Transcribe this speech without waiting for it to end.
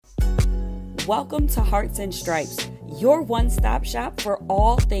Welcome to Hearts and Stripes, your one-stop shop for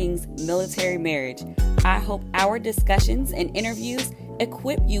all things military marriage. I hope our discussions and interviews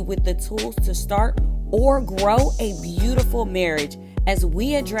equip you with the tools to start or grow a beautiful marriage as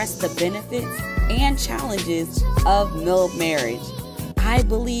we address the benefits and challenges of marriage. I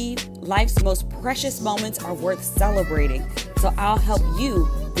believe life's most precious moments are worth celebrating, so I'll help you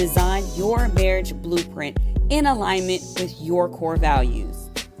design your marriage blueprint in alignment with your core values.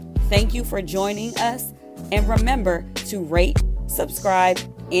 Thank you for joining us, and remember to rate, subscribe,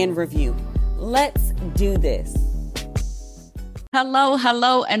 and review. Let's do this.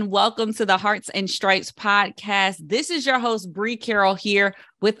 Hello, and welcome to the Hearts and Stripes podcast. This is your host, Bree Carroll, here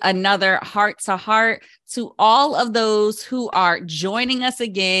with another Heart to Heart. To all of those who are joining us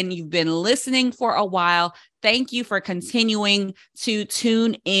again, you've been listening for a while. Thank you for continuing to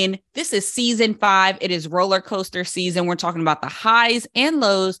tune in. This is season 5. It is roller coaster season. We're talking about the highs and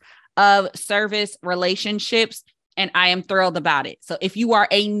lows of service relationships, and I am thrilled about it. So if you are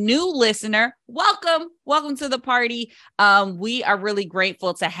a new listener, welcome to the party. We are really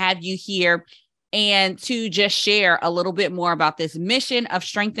grateful to have you here and to just share a little bit more about this mission of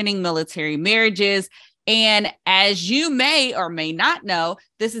strengthening military marriages. And as you may or may not know,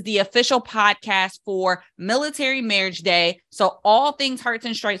 this is the official podcast for Military Marriage Day. So all things Hearts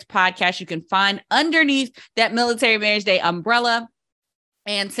and Stripes podcast you can find underneath that Military Marriage Day umbrella.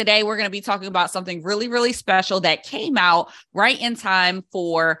 And today we're going to be talking about something really, really special that came out right in time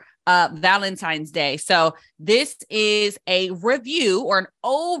for Valentine's Day. So this is a review or an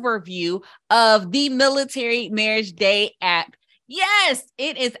overview of the Military Marriage Day app. Yes,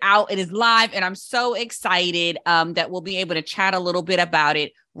 it is out. It is live. And I'm so excited that we'll be able to chat a little bit about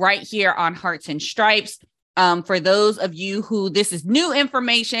it right here on Hearts and Stripes. For those of you who this is new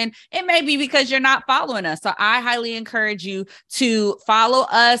information, it may be because you're not following us. So I highly encourage you to follow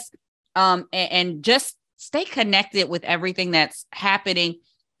us and just stay connected with everything that's happening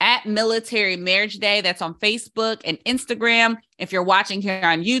at Military Marriage Day. That's on Facebook and Instagram. If you're watching here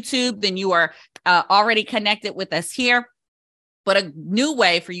on YouTube, then you are already connected with us here. But a new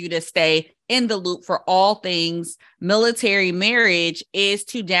way for you to stay in the loop for all things military marriage is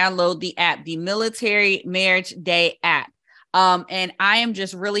to download the app, the Military Marriage Day app. And I am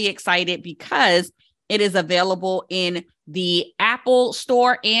just really excited because it is available in the Apple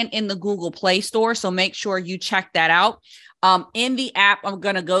Store and in the Google Play Store. So make sure you check that out. In the app, I'm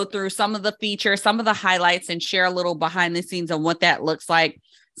going to go through some of the features, some of the highlights, and share a little behind the scenes on what that looks like.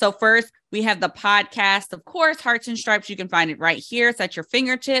 So first, we have the podcast, of course, Hearts and Stripes. You can find it right here. It's at your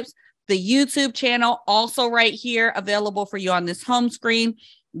fingertips. The YouTube channel, also right here, available for you on this home screen.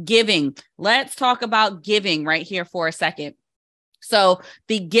 Giving. Let's talk about giving right here for a second. So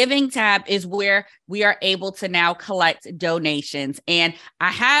the giving tab is where we are able to now collect donations. And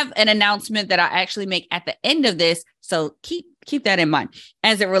I have an announcement that I actually make at the end of this. So keep that in mind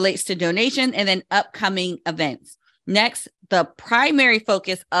as it relates to donation and then upcoming events. Next, the primary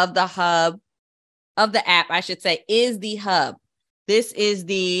focus of the hub, of the app, I should say, is the hub. This is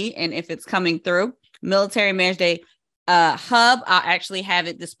and if it's coming through, Military Marriage Day hub. I'll actually have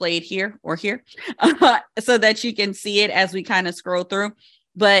it displayed here or here so that you can see it as we kind of scroll through.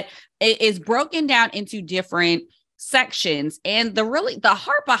 But it is broken down into different sections. And the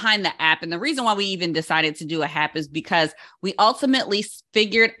heart behind the app and the reason why we even decided to do a app is because we ultimately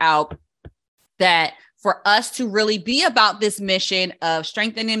figured out that for us to really be about this mission of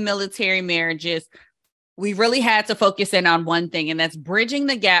strengthening military marriages, we really had to focus in on one thing, and that's bridging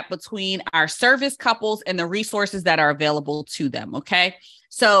the gap between our service couples and the resources that are available to them. Okay.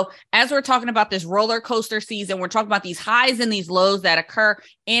 So as we're talking about this roller coaster season, we're talking about these highs and these lows that occur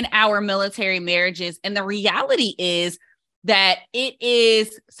in our military marriages. And the reality is that it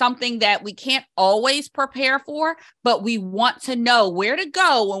is something that we can't always prepare for, but we want to know where to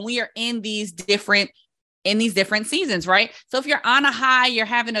go when we are in these different seasons, right? So if you're on a high, you're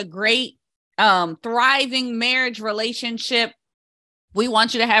having a great, thriving marriage relationship, we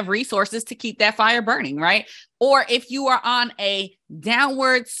want you to have resources to keep that fire burning, right? Or if you are on a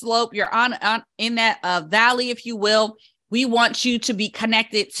downward slope, you're on in that valley, if you will, we want you to be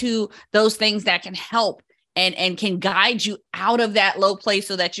connected to those things that can help and can guide you out of that low place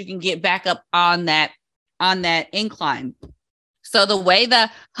so that you can get back up on that incline. So the way the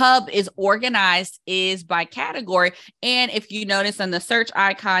hub is organized is by category. And if you notice on the search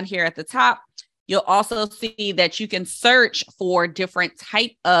icon here at the top, you'll also see that you can search for different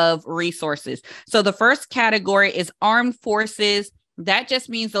type of resources. So the first category is armed forces. That just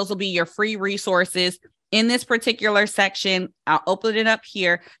means those will be your free resources. In this particular section, I'll open it up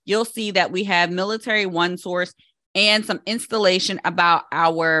here. You'll see that we have military one source and some installation about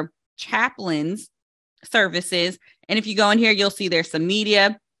our chaplains services. And if you go in here, you'll see there's some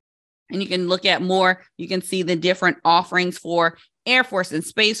media, and you can look at more. You can see the different offerings for Air Force and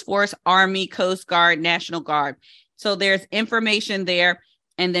Space Force, Army, Coast Guard, National Guard. So there's information there.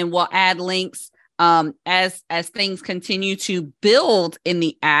 And then we'll add links as things continue to build in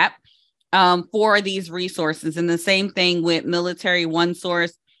the app for these resources. And the same thing with Military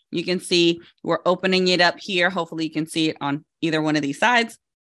OneSource. You can see we're opening it up here. Hopefully you can see it on either one of these sides.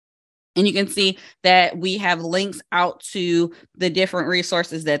 And you can see that we have links out to the different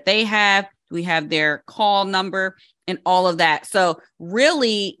resources that they have. We have their call number and all of that. So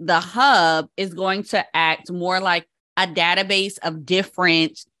really, the hub is going to act more like a database of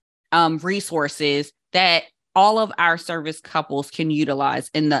different resources that all of our service couples can utilize.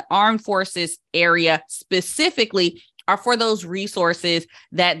 In the armed forces area specifically are for those resources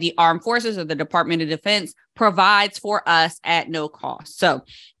that the armed forces or the Department of Defense provides for us at no cost. So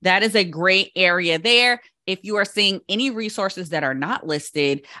that is a great area there. If you are seeing any resources that are not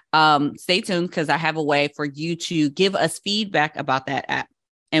listed, stay tuned, because I have a way for you to give us feedback about that app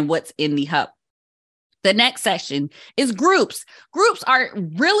and what's in the hub. The next section is groups. Groups are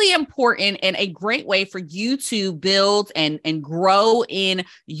really important and a great way for you to build and grow in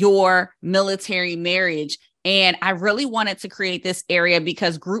your military marriage. And I really wanted to create this area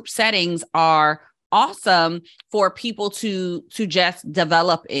because group settings are awesome for people to just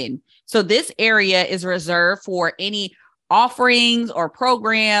develop in. So this area is reserved for any offerings or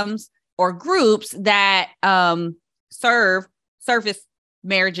programs or groups that serve service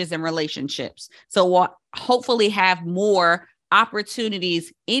marriages and relationships. So we'll hopefully have more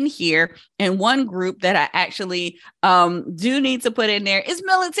opportunities in here. And one group that I actually do need to put in there is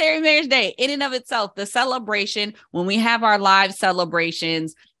Military Marriage Day. In and of itself, the celebration, when we have our live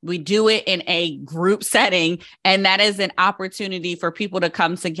celebrations, we do it in a group setting. And that is an opportunity for people to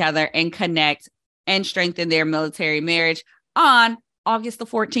come together and connect and strengthen their military marriage on August the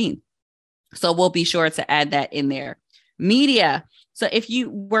 14th. So we'll be sure to add that in there. Media. So if you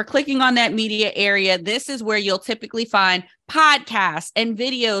were clicking on that media area, this is where you'll typically find podcasts and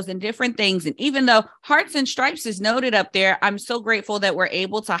videos and different things. And even though Hearts and Stripes is noted up there, I'm so grateful that we're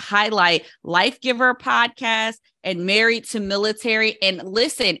able to highlight Life Giver podcast and Married to Military. And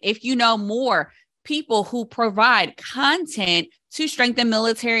listen, if you know more people who provide content to strengthen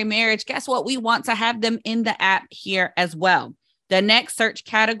military marriage, guess what? We want to have them in the app here as well. The next search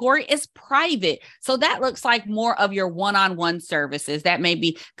category is private. So that looks like more of your one-on-one services. That may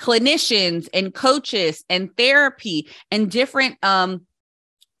be clinicians and coaches and therapy and different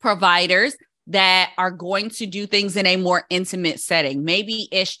providers that are going to do things in a more intimate setting. Maybe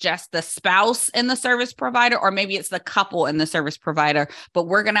it's just the spouse and the service provider, or maybe it's the couple and the service provider. But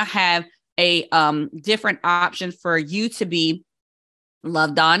we're going to have a different option for you to be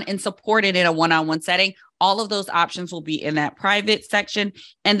loved on and supported in a one-on-one setting. All of those options will be in that private section.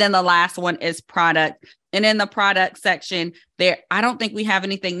 And then the last one is product. And in the product section there, I don't think we have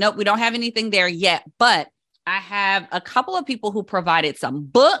anything. Nope, we don't have anything there yet, but I have a couple of people who provided some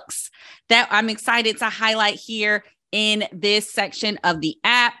books that I'm excited to highlight here in this section of the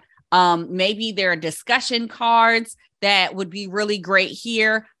app. Maybe there are discussion cards that would be really great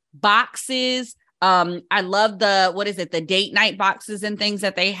here. Boxes. I love the date night boxes and things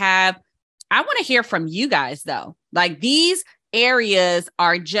that they have. I want to hear from you guys, though. Like, these areas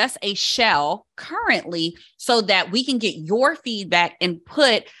are just a shell currently so that we can get your feedback and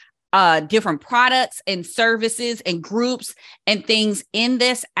put different products and services and groups and things in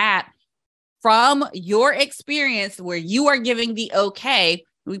this app from your experience where you are giving the okay.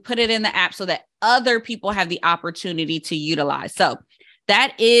 We put it in the app so that other people have the opportunity to utilize. So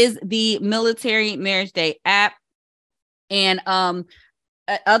that is the Military Marriage Day app. And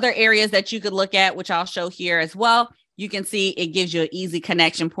other areas that you could look at, which I'll show here as well. You can see it gives you an easy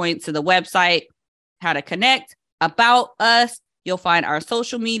connection point to the website, how to connect, about us. You'll find our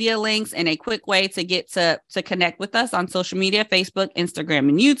social media links and a quick way to get to connect with us on social media, Facebook, Instagram,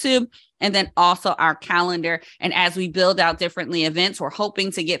 and YouTube, and then also our calendar. And as we build out differently events, we're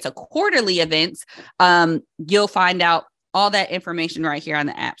hoping to get to quarterly events. You'll find out all that information right here on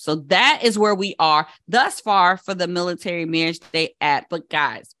the app. So that is where we are thus far for the Military Marriage Day app. But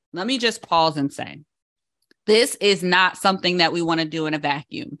guys, let me just pause and say, this is not something that we want to do in a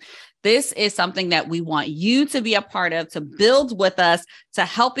vacuum. This is something that we want you to be a part of, to build with us, to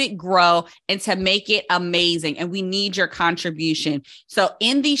help it grow and to make it amazing. And we need your contribution. So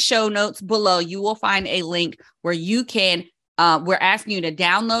in the show notes below, you will find a link where you can, we're asking you to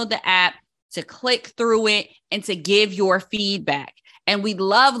download the app, to click through it, and to give your feedback. And we'd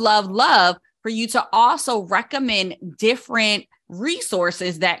love for you to also recommend different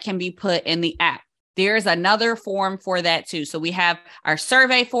resources that can be put in the app. There's another form for that too. So we have our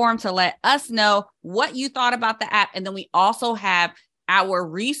survey form to let us know what you thought about the app. And then we also have our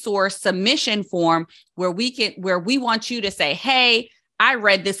resource submission form where we want you to say, hey, I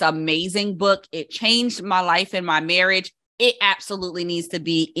read this amazing book. It changed my life and my marriage. It absolutely needs to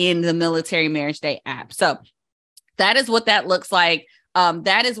be in the Military Marriage Day app. So that is what that looks like.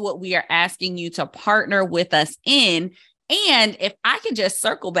 That is what we are asking you to partner with us in. And if I can just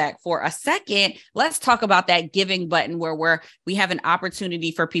circle back for a second, let's talk about that giving button where we have an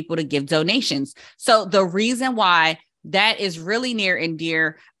opportunity for people to give donations. So the reason why that is really near and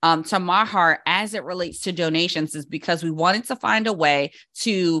dear to my heart as it relates to donations is because we wanted to find a way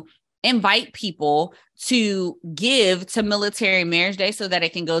to invite people to give to Military Marriage Day so that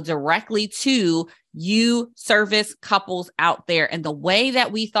it can go directly to you service couples out there. And the way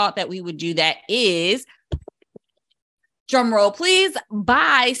that we thought that we would do that is, drum roll, please,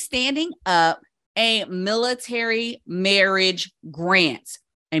 by standing up a military marriage grant.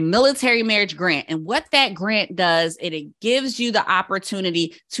 A military marriage grant. And what that grant does, it gives you the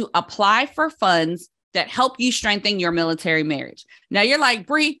opportunity to apply for funds that help you strengthen your military marriage. Now you're like,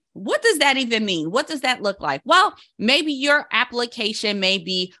 Bree, what does that even mean? What does that look like? Well, maybe your application may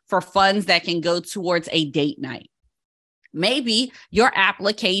be for funds that can go towards a date night. Maybe your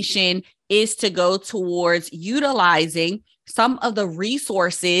application is to go towards utilizing some of the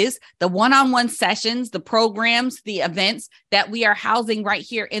resources, the one-on-one sessions, the programs, the events that we are housing right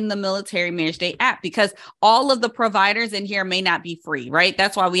here in the Military Marriage Day app, because all of the providers in here may not be free, right?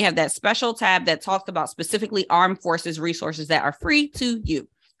 That's why we have that special tab that talks about specifically armed forces resources that are free to you.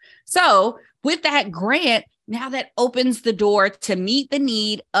 So with that grant, now that opens the door to meet the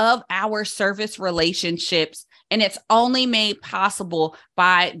need of our service relationships. And it's only made possible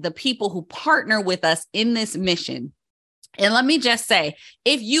by the people who partner with us in this mission. And let me just say,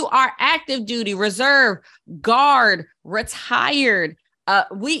 if you are active duty, reserve, guard, retired,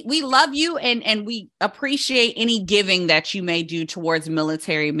 we love you and we appreciate any giving that you may do towards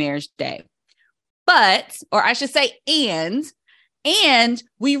Military Marriage Day. But, or I should say, and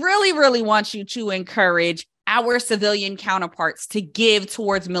we really, really want you to encourage our civilian counterparts to give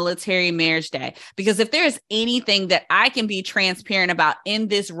towards Military Marriage Day. Because if there's anything that I can be transparent about in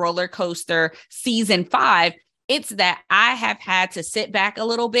this roller coaster season 5, it's that I have had to sit back a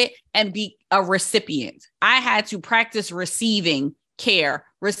little bit and be a recipient. I had to practice receiving care,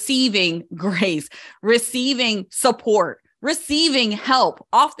 receiving grace, receiving support, receiving help.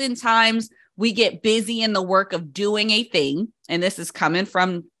 Oftentimes we get busy in the work of doing a thing. And this is coming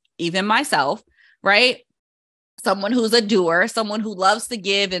from even myself, right? Someone who's a doer, someone who loves to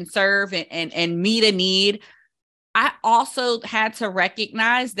give and serve and meet a need. I also had to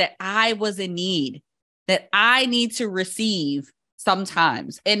recognize that I was in need, that I need to receive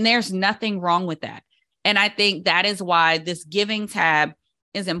sometimes. And there's nothing wrong with that. And I think that is why this giving tab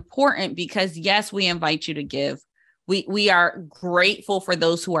is important, because yes, we invite you to give. We are grateful for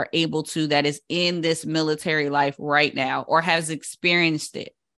those who are able to, that is in this military life right now or has experienced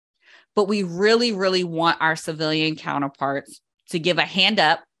it. But we really, really want our civilian counterparts to give a hand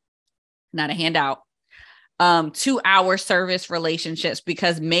up, not a handout, to our service relationships,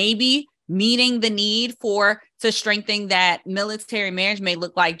 because maybe meeting the need to strengthen that military marriage may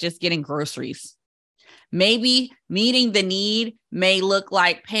look like just getting groceries. Maybe meeting the need may look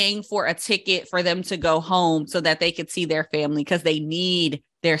like paying for a ticket for them to go home so that they could see their family because they need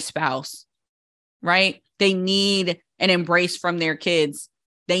their spouse, right? They need an embrace from their kids.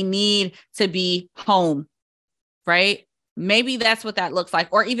 They need to be home, right? Maybe that's what that looks like,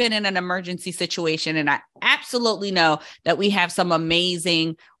 or even in an emergency situation. And I absolutely know that we have some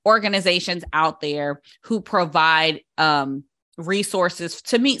amazing organizations out there who provide resources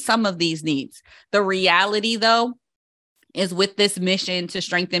to meet some of these needs. The reality, though, is with this mission to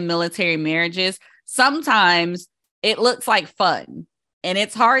strengthen military marriages, sometimes it looks like fun, and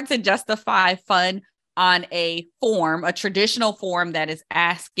it's hard to justify fun on a traditional form that is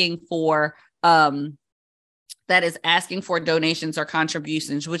asking for donations or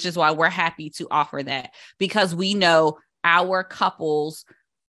contributions, which is why we're happy to offer that, because we know our couples,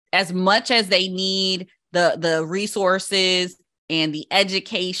 as much as they need the resources and the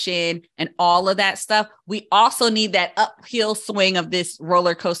education and all of that stuff, we also need that uphill swing of this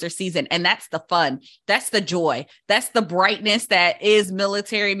roller coaster season. And that's the fun. That's the joy. That's the brightness that is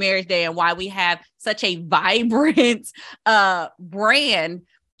Military Marriage Day, and why we have such a vibrant brand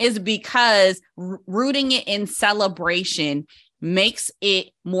is because rooting it in celebration makes it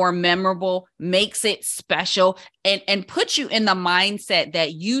more memorable, makes it special, and puts you in the mindset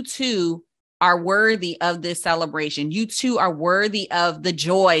that you too are worthy of this celebration. You too are worthy of the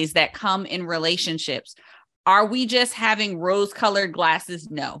joys that come in relationships. Are we just having rose-colored glasses?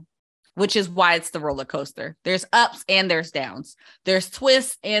 No, which is why it's the roller coaster. There's ups and there's downs. There's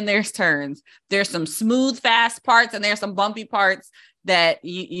twists and there's turns. There's some smooth, fast parts and there's some bumpy parts that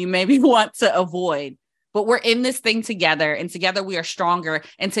you maybe want to avoid. But we're in this thing together, and together we are stronger.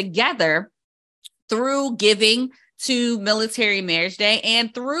 And together, through giving to Military Marriage Day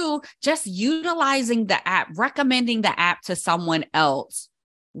and through just utilizing the app, recommending the app to someone else,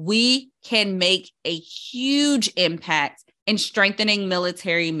 we can make a huge impact in strengthening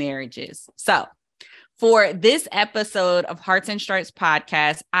military marriages. So for this episode of Hearts and Stripes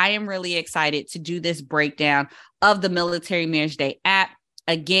podcast, I am really excited to do this breakdown of the Military Marriage Day app.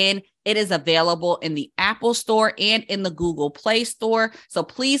 Again, it is available in the Apple Store and in the Google Play Store. So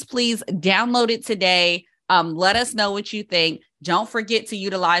please download it today. Let us know what you think. Don't forget to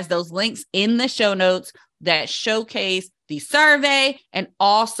utilize those links in the show notes that showcase the survey and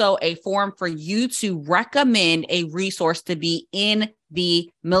also a form for you to recommend a resource to be in the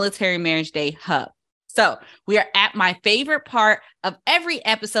Military Marriage Day Hub. So we are at my favorite part of every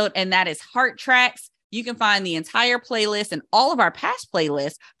episode, and that is Heart Tracks. You can find the entire playlist and all of our past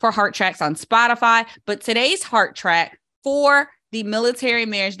playlists for Heart Tracks on Spotify. But today's Heart Track for the Military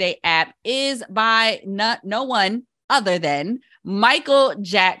Marriage Day app is by no one other than Michael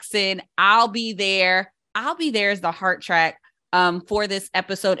Jackson. I'll Be There. I'll Be There is the Heart Track for this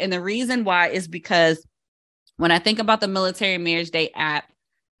episode. And the reason why is because when I think about the Military Marriage Day app,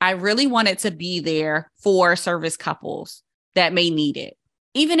 I really want it to be there for service couples that may need it.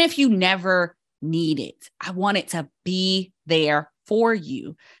 Even if you never need it, I want it to be there for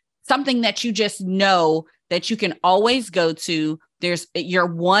you. Something that you just know that you can always go to. You're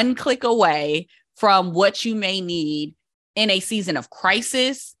one click away from what you may need in a season of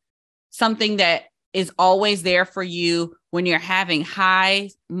crisis, something that is always there for you when you're having high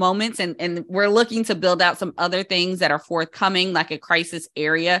moments. And we're looking to build out some other things that are forthcoming, like a crisis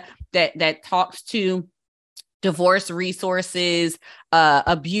area that talks to divorce resources,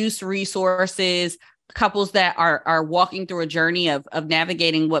 abuse resources, couples that are walking through a journey of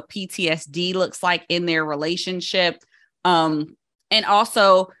navigating what PTSD looks like in their relationship. And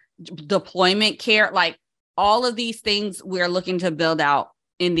also deployment care, like all of these things we're looking to build out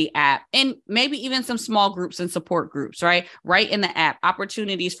in the app, and maybe even some small groups and support groups, right in the app,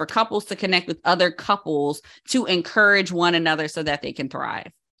 opportunities for couples to connect with other couples to encourage one another so that they can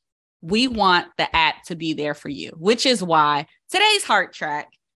thrive. We want the app to be there for you, which is why today's Heart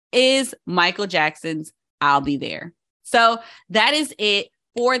Track is Michael Jackson's I'll Be There. So that is it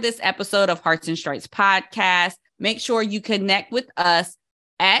for this episode of Hearts and Stripes podcast. Make sure you connect with us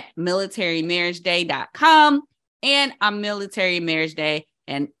at militarymarriageday.com and on Military Marriage Day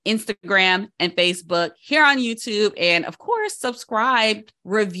and Instagram and Facebook, here on YouTube. And of course, subscribe,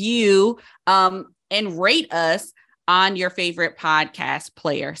 review, and rate us on your favorite podcast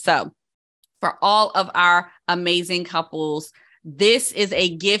player. So for all of our amazing couples, this is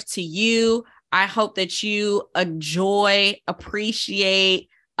a gift to you. I hope that you enjoy, appreciate.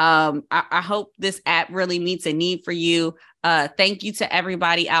 I hope this app really meets a need for you. Thank you to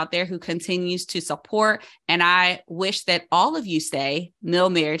everybody out there who continues to support. And I wish that all of you stay Mil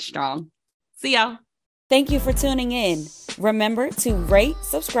Marriage Strong. See y'all. Thank you for tuning in. Remember to rate,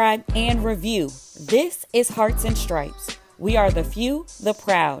 subscribe, and review. This is Hearts and Stripes. We are the few, the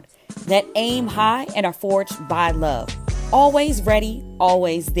proud, that aim high and are forged by love. Always ready,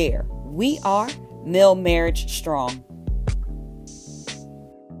 always there. We are Mil Marriage Strong.